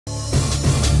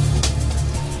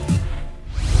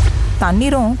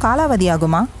தண்ணீரும்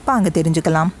காலாவதியாகுமா? வாங்க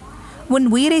தெரிஞ்சுக்கலாம். உன்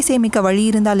உயிரை சேமிக்க வழி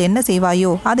இருந்தால் என்ன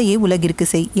செய்வாயோ அதையே உலகிற்கு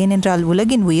செய். ஏனென்றால்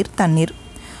உலகின் உயிர் தண்ணீர்.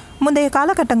 முந்தைய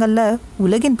காலகட்டங்களில்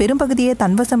உலகின் பெரும்பகுதியை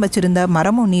தன்வசம் வச்சிருந்த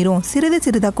மரமும் நீரும் சிறிது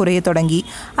சிறிதாக குறைய தொடங்கி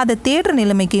அதை தேடுற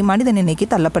நிலைமைக்கு மனிதன் இன்னைக்கு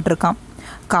தள்ளப்பட்டிருக்கான்.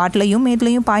 காட்டிலையும்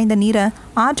மேட்லையும் பாய்ந்த நீரை,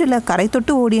 ஆற்றில் கரை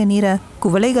தொட்டு ஓடிய நீரை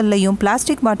குவளைகள்லையும்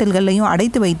பிளாஸ்டிக் பாட்டில்கள்லையும்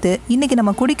அடைத்து வைத்து இன்றைக்கி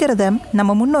நம்ம குடிக்கிறத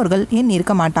நம்ம முன்னோர்கள் எண்ணி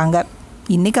இருக்க மாட்டாங்க.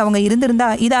 இன்றைக்கி அவங்க இருந்திருந்தா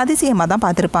இதை அதிசயமாக தான்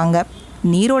பார்த்துருப்பாங்க.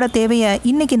 நீரோட தேவையை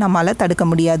இன்றைக்கி நம்மளால் தடுக்க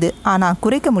முடியாது, ஆனால்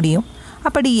குறைக்க முடியும்.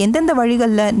 அப்படி எந்தெந்த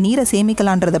வழிகளில் நீரை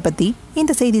சேமிக்கலான்றதை பற்றி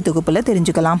இந்த செய்தி தொகுப்பில்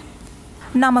தெரிஞ்சுக்கலாம்.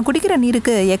 நாம் குடிக்கிற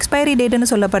நீருக்கு எக்ஸ்பைரி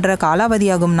டேட்டுன்னு சொல்லப்படுற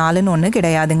காலாவதியாகும் நாளுன்னு ஒன்று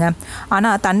கிடையாதுங்க.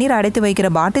 ஆனால் தண்ணீரை அடைத்து வைக்கிற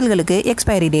பாட்டில்களுக்கு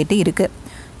எக்ஸ்பைரி டேட்டு இருக்குது.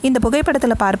 இந்த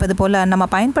புகைப்படத்தில் பார்ப்பது போல் நம்ம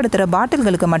பயன்படுத்துகிற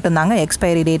பாட்டில்களுக்கு மட்டும்தாங்க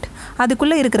எக்ஸ்பைரி டேட்.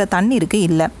 அதுக்குள்ளே இருக்கிற தண்ணீருக்கு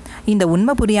இல்லை. இந்த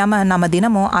உண்மை புரியாமல் நம்ம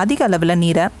தினமும் அதிக அளவில்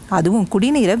நீரை, அதுவும்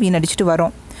குடிநீரை வீணடிச்சிட்டு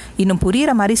வரோம். இன்னும்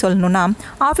புரிகிற மாதிரி சொல்லணுன்னா,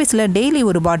 ஆஃபீஸில் டெய்லி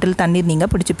ஒரு பாட்டில் தண்ணீர்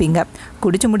நீங்கள் பிடிச்சிப்பீங்க.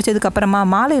 குடிச்சு முடிச்சதுக்கப்புறமா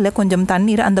மாலையில் கொஞ்சம்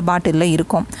தண்ணீர் அந்த பாட்டிலில்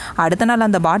இருக்கும். அடுத்த நாள்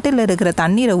அந்த பாட்டிலில் இருக்கிற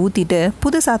தண்ணீரை ஊற்றிட்டு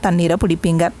புதுசாக தண்ணீரை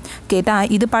பிடிப்பீங்க.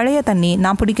 கேட்டால் இது பழைய தண்ணி,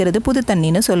 நான் பிடிக்கிறது புது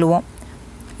தண்ணின்னு சொல்லுவோம்.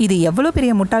 இது எவ்வளோ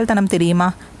பெரிய முட்டாள்தனம் தெரியுமா?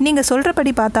 நீங்கள்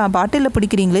சொல்கிறபடி பார்த்தா பாட்டிலில்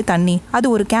பிடிக்கிறீங்களே தண்ணி, அது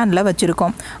ஒரு கேனில்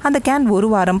வச்சுருக்கோம். அந்த கேன் 1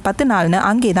 வாரம் 10 நாள்னு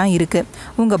அங்கே தான் இருக்குது.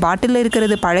 உங்கள் பாட்டிலில்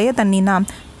இருக்கிறது பழைய தண்ணின்னா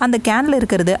அந்த கேனில்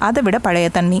இருக்கிறது அதை விட பழைய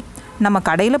தண்ணி. நம்ம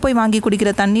கடையில் போய் வாங்கி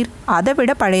குடிக்கிற தண்ணீர் அதை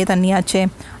விட பழைய தண்ணியாச்சே.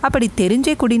 அப்படி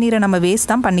தெரிஞ்சே குடிநீரை நம்ம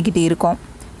வேஸ்ட் தான் பண்ணிக்கிட்டே இருக்கோம்.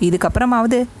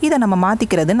 இதுக்கப்புறமாவது இதை நம்ம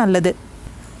மாற்றிக்கிறது நல்லது.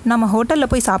 நம்ம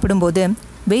ஹோட்டலில் போய் சாப்பிடும்போது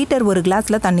வெயிட்டர் ஒரு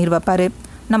கிளாஸில் தண்ணீர் வைப்பார்.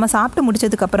 நம்ம சாப்பிட்டு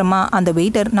முடிச்சதுக்கப்புறமா அந்த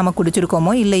வெயிட்டர் நம்ம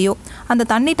குடிச்சிருக்கோமோ இல்லையோ அந்த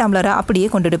தண்ணி டம்ளரை அப்படியே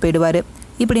கொண்டுட்டு போயிடுவார்.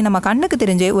 இப்படி நம்ம கண்ணுக்கு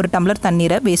தெரிஞ்சே ஒரு டம்ளர்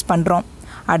தண்ணீரை வேஸ்ட் பண்ணுறோம்.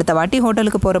 அடுத்த வாட்டி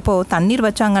ஹோட்டலுக்கு போகிறப்போ தண்ணீர்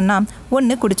வச்சாங்கன்னா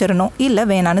ஒன்று குடிச்சிடணும், இல்லை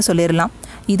வேணான்னு சொல்லிடலாம்.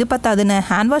 இது பத்தாதுன்னு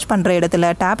ஹேண்ட் வாஷ் பண்ணுற இடத்துல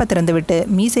டேப்பை திறந்து விட்டு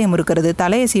மீசையை முறுக்கிறது,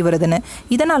 தலையை சீவுறதுன்னு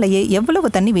இதனாலேயே எவ்வளவு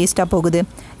தண்ணி வேஸ்ட்டாக போகுது.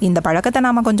 இந்த பழக்கத்தை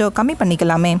நாம் கொஞ்சம் கம்மி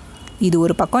பண்ணிக்கலாமே. இது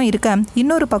ஒரு பக்கம் இருக்க,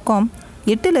 இன்னொரு பக்கம்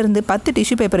 8லிருந்து 10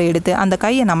 டிஷ்யூ பேப்பரை எடுத்து அந்த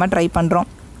கையை நம்ம ட்ரை பண்ணுறோம்.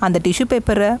 அந்த டிஷ்யூ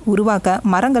பேப்பரை உருவாக்க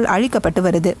மரங்கள் அழிக்கப்பட்டு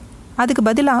வருது. அதுக்கு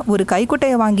பதிலாக ஒரு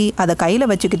கைக்குட்டையை வாங்கி அதை கையில்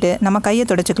வச்சுக்கிட்டு நம்ம கையை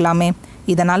துடைச்சிக்கலாமே.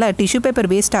 இதனால் டிஷ்யூ பேப்பர்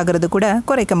வேஸ்ட் ஆகிறது கூட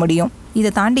குறைக்க முடியும்.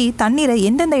 இதை தாண்டி தண்ணீரை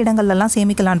எந்தெந்த இடங்கள்லாம்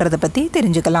சேமிக்கலான்றதை பற்றி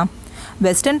தெரிஞ்சுக்கலாம்.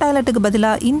 வெஸ்டர்ன் டாய்லெட்டுக்கு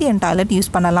பதிலாக இந்தியன் டாய்லெட்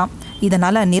யூஸ் பண்ணலாம்.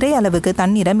 இதனால் நிறைய அளவுக்கு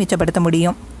தண்ணீரை மிச்சப்படுத்த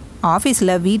முடியும்.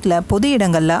 ஆஃபீஸில், வீட்டில், பொது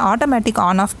இடங்களில் automatic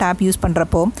on off tape use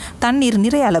பண்ணுறப்போ தண்ணீர்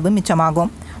நிறைய அளவு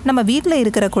மிச்சமாகும். நம்ம வீட்டில்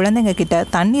இருக்கிற குழந்தைங்க கிட்ட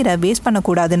தண்ணீரை வேஸ்ட்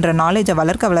பண்ணக்கூடாதுன்ற நாலேஜை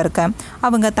வளர்க்க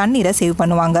அவங்க தண்ணீரை சேவ்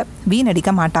பண்ணுவாங்க,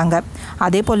 வீணடிக்க மாட்டாங்க.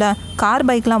 அதே போல் கார்,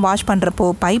 பைக்லாம் வாஷ் பண்ணுறப்போ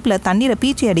பைப்பில் தண்ணீரை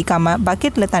பீச்சி அடிக்காமல்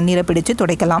பக்கெட்டில் தண்ணீரை பிடிச்சி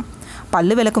துடைக்கலாம்.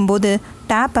 பல்லு விளக்கும் போது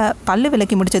டேப்பை பல்லு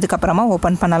விளக்கி முடிச்சதுக்கப்புறமா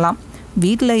ஓப்பன் பண்ணலாம்.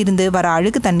 வீட்டில் இருந்து வர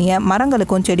அழுக்கு தண்ணியை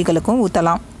மரங்களுக்கும் செடிகளுக்கும்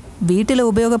ஊற்றலாம். வீட்டில்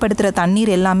உபயோகப்படுத்துகிற தண்ணீர்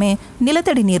எல்லாமே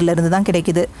நிலத்தடி நீர்லேருந்து தான்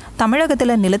கிடைக்குது.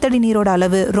 தமிழகத்தில் நிலத்தடி நீரோட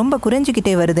அளவு ரொம்ப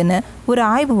குறைஞ்சிக்கிட்டே வருதுன்னு ஒரு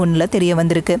ஆய்வு ஒன்றில் தெரிய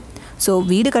வந்திருக்கு. ஸோ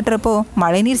வீடு கட்டுறப்போ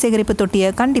மழைநீர் சேகரிப்பு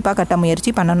தொட்டியை கண்டிப்பாக கட்ட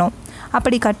முயற்சி பண்ணணும்.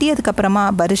 அப்படி கட்டியதுக்கப்புறமா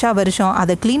வருஷம்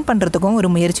அதை க்ளீன் பண்ணுறதுக்கும் ஒரு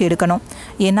முயற்சி எடுக்கணும்.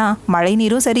 ஏன்னா மழை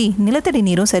நீரும் சரி, நிலத்தடி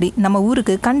நீரும் சரி நம்ம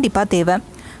ஊருக்கு கண்டிப்பாக தேவை.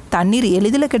 தண்ணீர்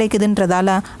எளிதில்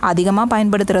கிடைக்குதுன்றதால அதிகமாக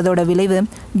பயன்படுத்துகிறதோட விளைவு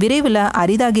விரைவில்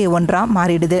அரிதாகிய ஒன்றாக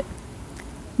மாறிடுது.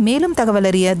 மேலும் தகவல்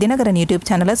அறிய தினகரன் யூடியூப்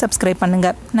சேனலை சப்ஸ்கிரைப்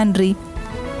பண்ணுங்கள். நன்றி.